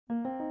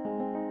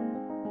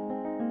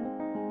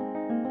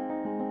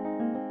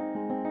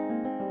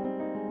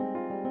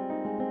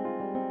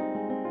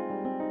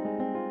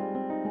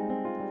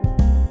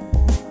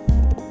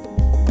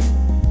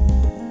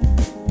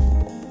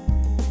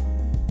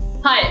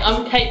Hi,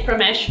 I'm Kate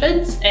from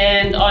Ashford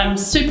and I'm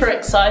super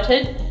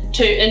excited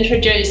to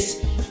introduce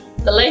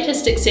the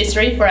latest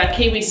accessory for our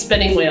Kiwi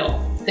spinning wheel,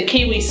 the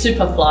Kiwi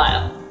Super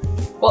Flyer.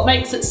 What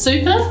makes it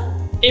super?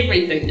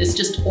 Everything is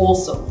just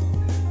awesome.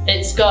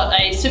 It's got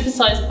a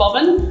supersized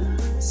bobbin,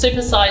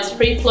 supersized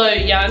free flow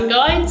yarn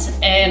guides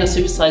and a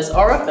supersized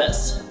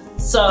orifice.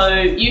 So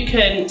you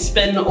can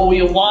spin all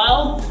your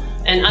wild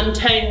and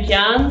untamed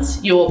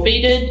yarns, your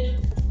beaded,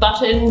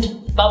 buttoned,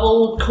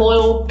 bubbled,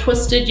 coiled,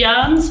 twisted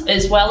yarns,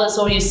 as well as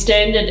all your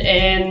standard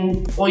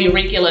and all your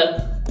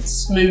regular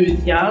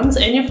smooth yarns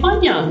and your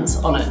fine yarns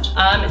on it.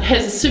 It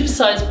has a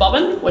supersized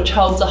bobbin which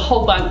holds a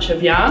whole bunch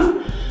of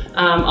yarn.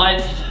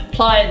 I've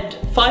applied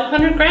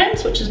 500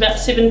 grams, which is about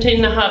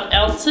 17.5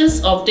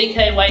 ounces of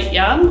DK weight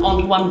yarn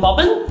onto one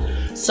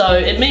bobbin, so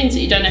it means that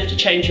you don't have to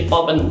change your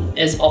bobbin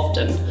as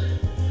often.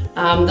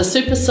 The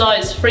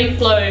supersized free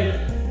flow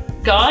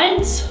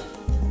guides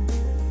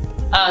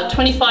are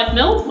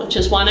 25mm, which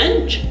is 1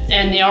 inch,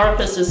 and the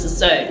orifice is the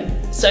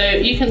same. So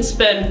you can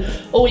spin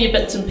all your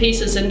bits and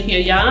pieces into your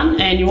yarn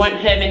and you won't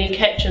have any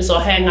catches or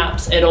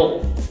hang-ups at all.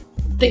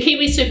 The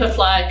Kiwi Super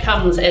Flyer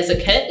comes as a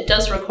kit. It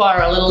does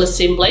require a little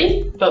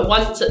assembly, but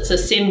once it's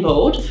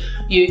assembled,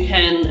 you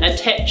can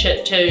attach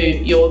it to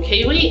your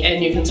Kiwi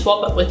and you can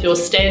swap it with your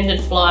standard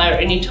flyer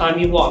anytime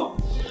you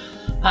want.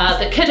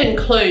 The kit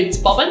includes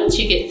bobbins.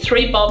 You get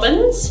 3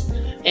 bobbins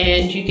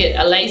and you get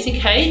a lazy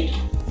Kate.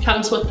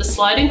 Comes with the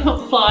sliding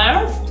hook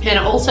flyer, and it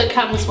also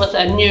comes with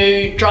a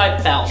new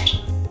drive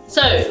belt.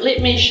 So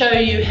let me show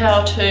you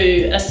how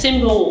to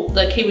assemble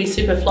the Kiwi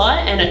Super Flyer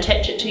and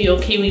attach it to your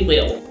Kiwi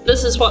wheel.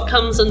 This is what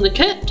comes in the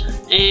kit,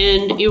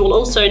 and you will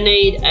also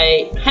need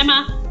a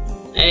hammer,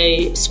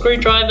 a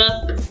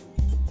screwdriver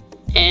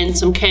and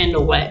some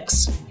candle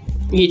wax.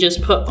 You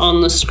just put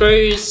on the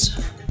screws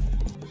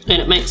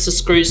and it makes the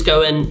screws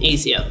go in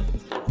easier.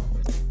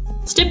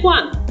 Step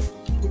 1,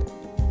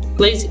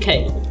 lazy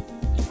Kate.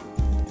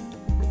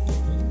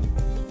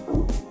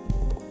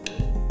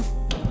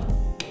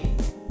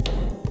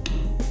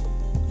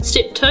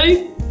 Step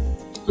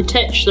 2,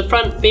 attach the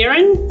front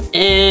bearing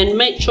and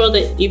make sure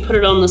that you put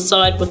it on the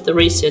side with the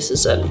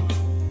recesses in.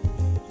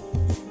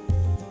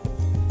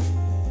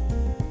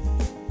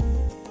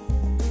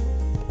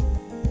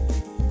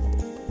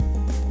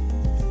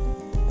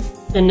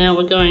 And now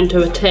we're going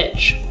to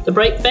attach the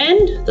brake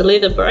band, the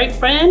leather brake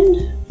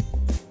band.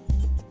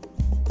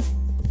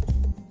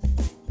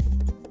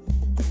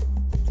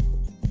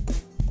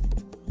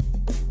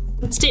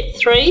 Step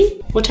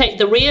 3, we'll take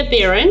the rear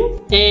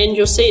bearing and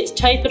you'll see it's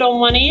tapered on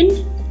one end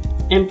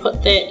and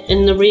put that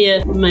in the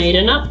rear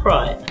maiden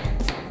upright.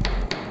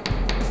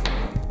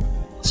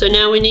 So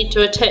now we need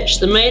to attach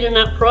the maiden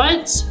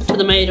uprights to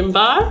the maiden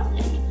bar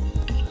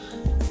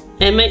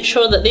and make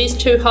sure that these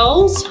 2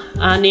 holes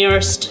are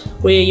nearest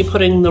where you're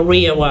putting the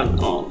rear one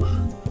on.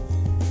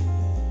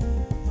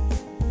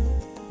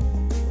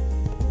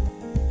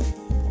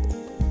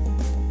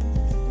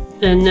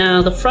 And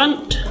now the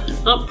front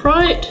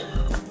upright.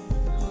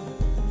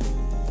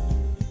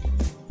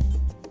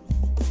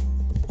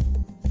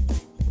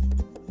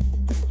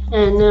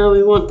 And now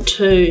we want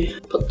to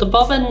put the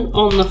bobbin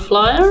on the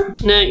flyer.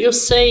 Now you'll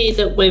see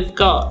that we've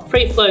got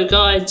free flow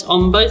guides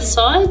on both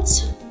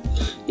sides.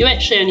 You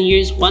actually only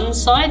use one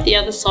side, the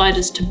other side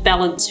is to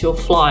balance your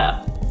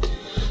flyer.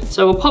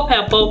 So we'll pop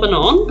our bobbin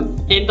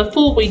on, and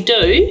before we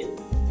do,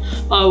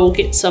 I will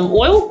get some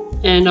oil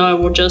and I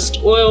will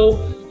just oil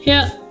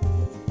here,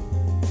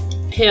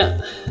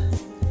 here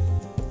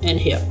and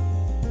here.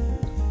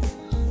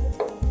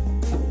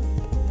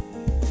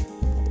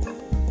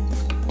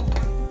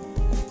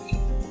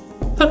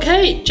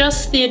 Okay,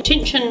 just the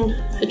tension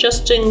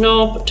adjusting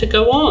knob to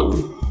go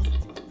on.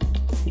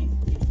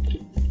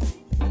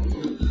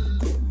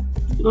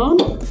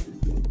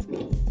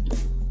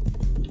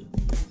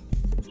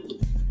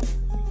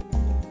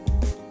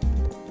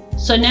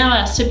 So now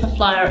our Super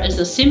Flyer is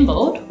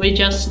assembled, we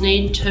just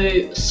need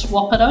to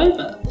swap it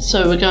over.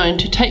 So we're going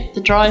to take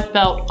the drive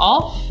belt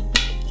off,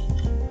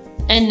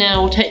 and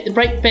now we'll take the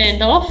brake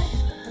band off,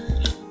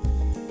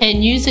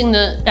 and using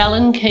the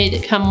Allen key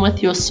that comes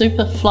with your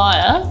Super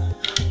Flyer,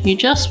 you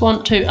just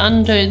want to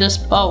undo this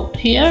bolt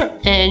here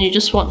and you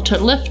just want to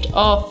lift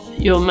off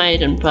your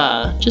maiden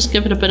bar. Just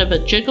give it a bit of a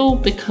jiggle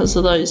because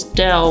of those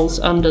dowels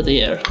under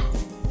there.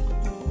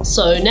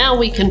 So now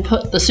we can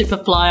put the Super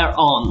Flyer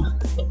on.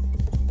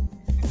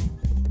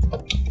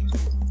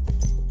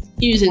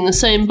 Using the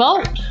same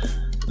bolt.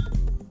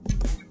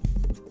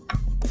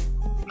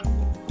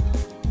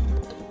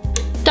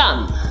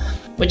 Done.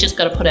 We just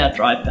got to put our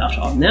drive belt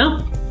on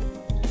now.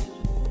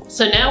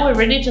 So now we're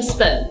ready to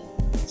spin.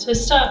 So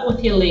start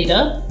with your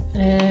leader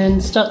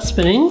and start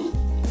spinning.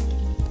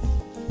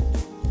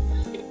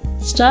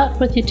 Start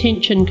with your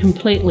tension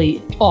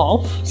completely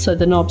off, so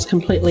the knob's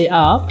completely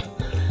up,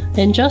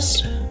 and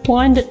just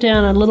wind it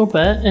down a little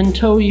bit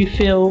until you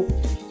feel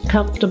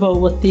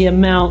comfortable with the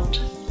amount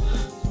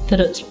that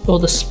it's, or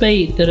the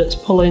speed that it's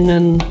pulling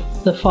in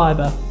the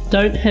fibre.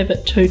 Don't have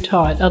it too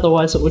tight,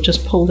 otherwise it will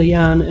just pull the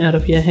yarn out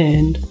of your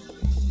hand.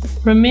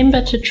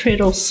 Remember to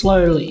treadle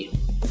slowly,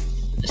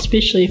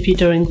 especially if you're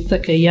doing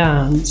thicker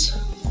yarns,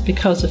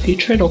 because if you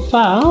treadle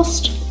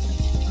fast,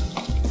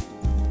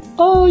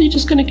 oh, you're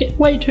just going to get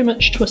way too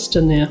much twist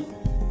in there.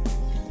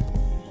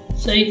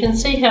 So you can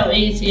see how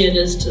easy it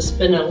is to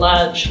spin a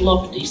large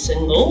lofty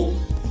single,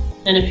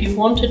 and if you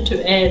wanted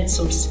to add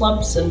some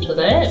slubs into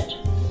that,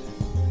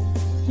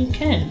 you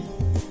can.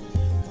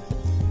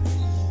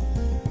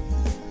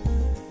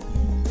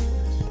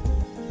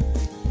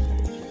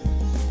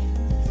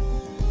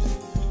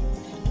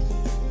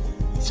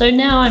 So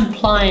now I'm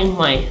plying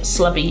my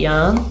slubby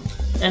yarn,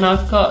 and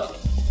I've got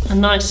a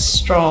nice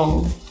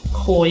strong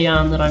core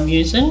yarn that I'm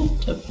using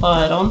to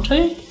ply it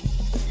onto,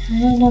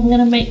 and I'm going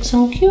to make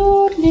some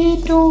cute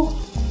little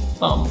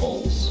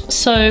bumbles.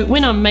 So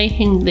when I'm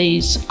making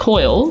these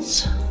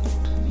coils,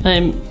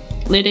 I'm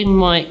letting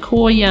my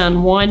core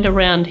yarn wind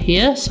around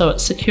here so it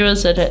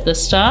secures it at the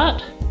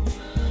start,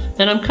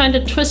 and I'm kind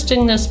of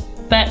twisting this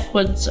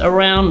backwards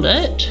around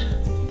it,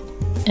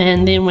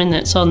 and then when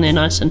that's on there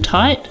nice and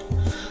tight,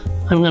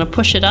 I'm going to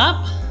push it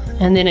up,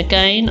 and then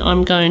again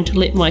I'm going to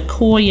let my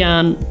core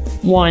yarn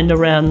wind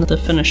around the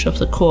finish of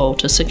the coil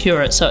to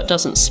secure it so it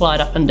doesn't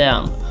slide up and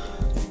down.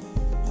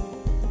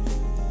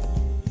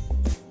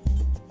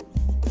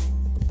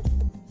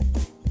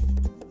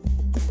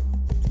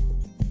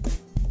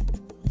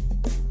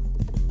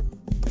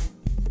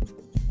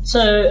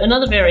 So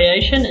another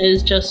variation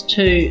is just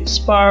to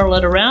spiral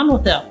it around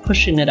without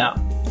pushing it up,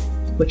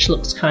 which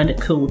looks kind of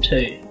cool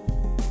too.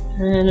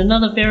 And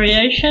another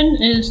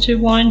variation is to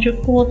wind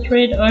your core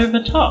thread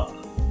over top.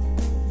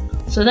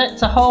 So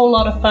that's a whole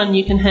lot of fun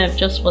you can have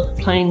just with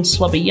plain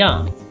slubby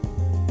yarn.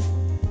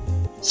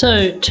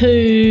 So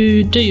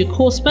to do your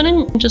core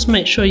spinning, just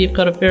make sure you've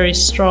got a very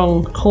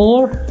strong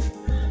core,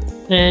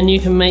 and you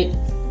can make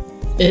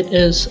it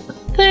as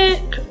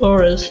thick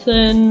or as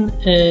thin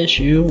as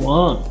you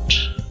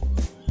want.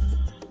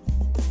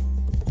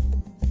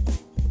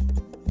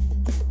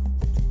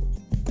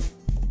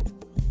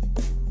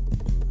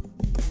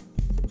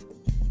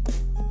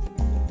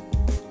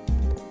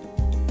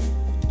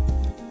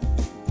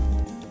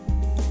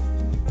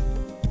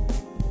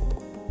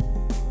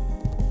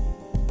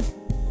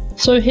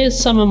 So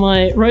here's some of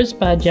my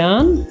rosebud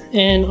yarn,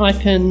 and I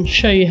can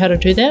show you how to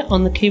do that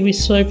on the Kiwi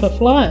Super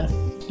Flyer.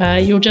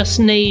 You'll just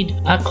need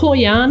a core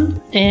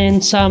yarn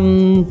and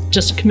some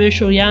just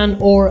commercial yarn,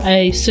 or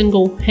a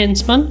single hand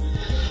spun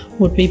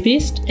would be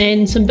best,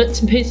 and some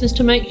bits and pieces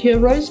to make your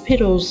rose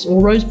petals or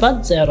rose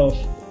buds out of.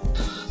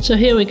 So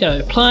here we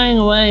go, plying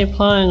away,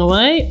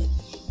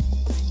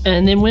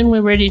 and then when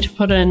we're ready to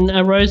put in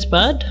a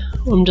rosebud,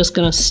 I'm just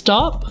going to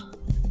stop,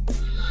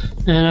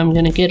 and I'm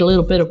going to get a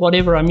little bit of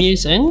whatever I'm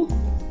using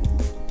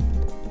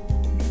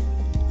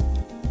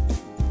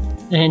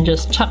and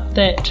just tuck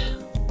that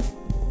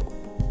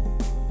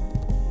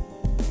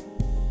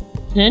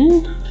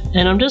in,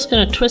 and I'm just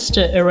going to twist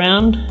it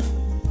around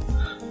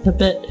a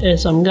bit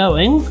as I'm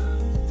going,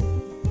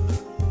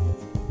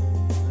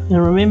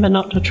 and remember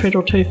not to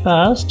treadle too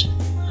fast.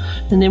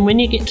 And then when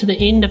you get to the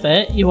end of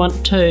it, you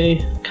want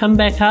to come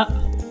back up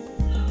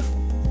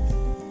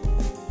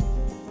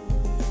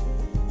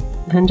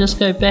and just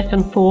go back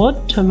and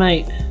forward to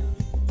make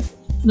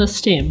the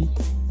stem.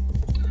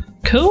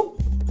 Cool?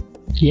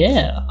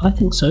 Yeah, I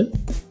think so.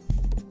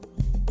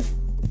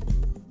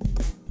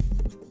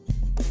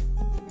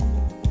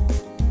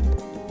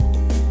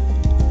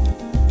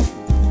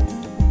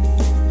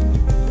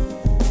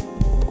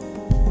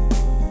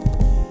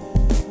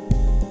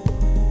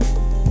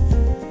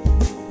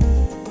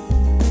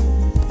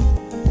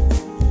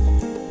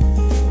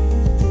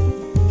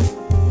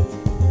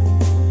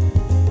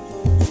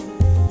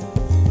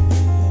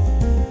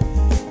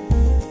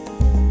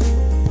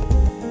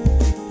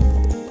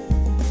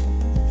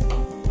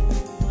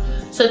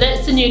 So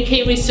that's the new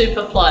Kiwi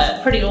Super Flyer.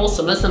 Pretty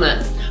awesome, isn't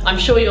it? I'm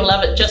sure you'll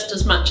love it just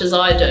as much as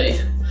I do.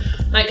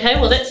 Okay,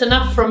 well that's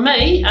enough from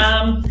me.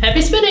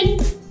 Happy spinning!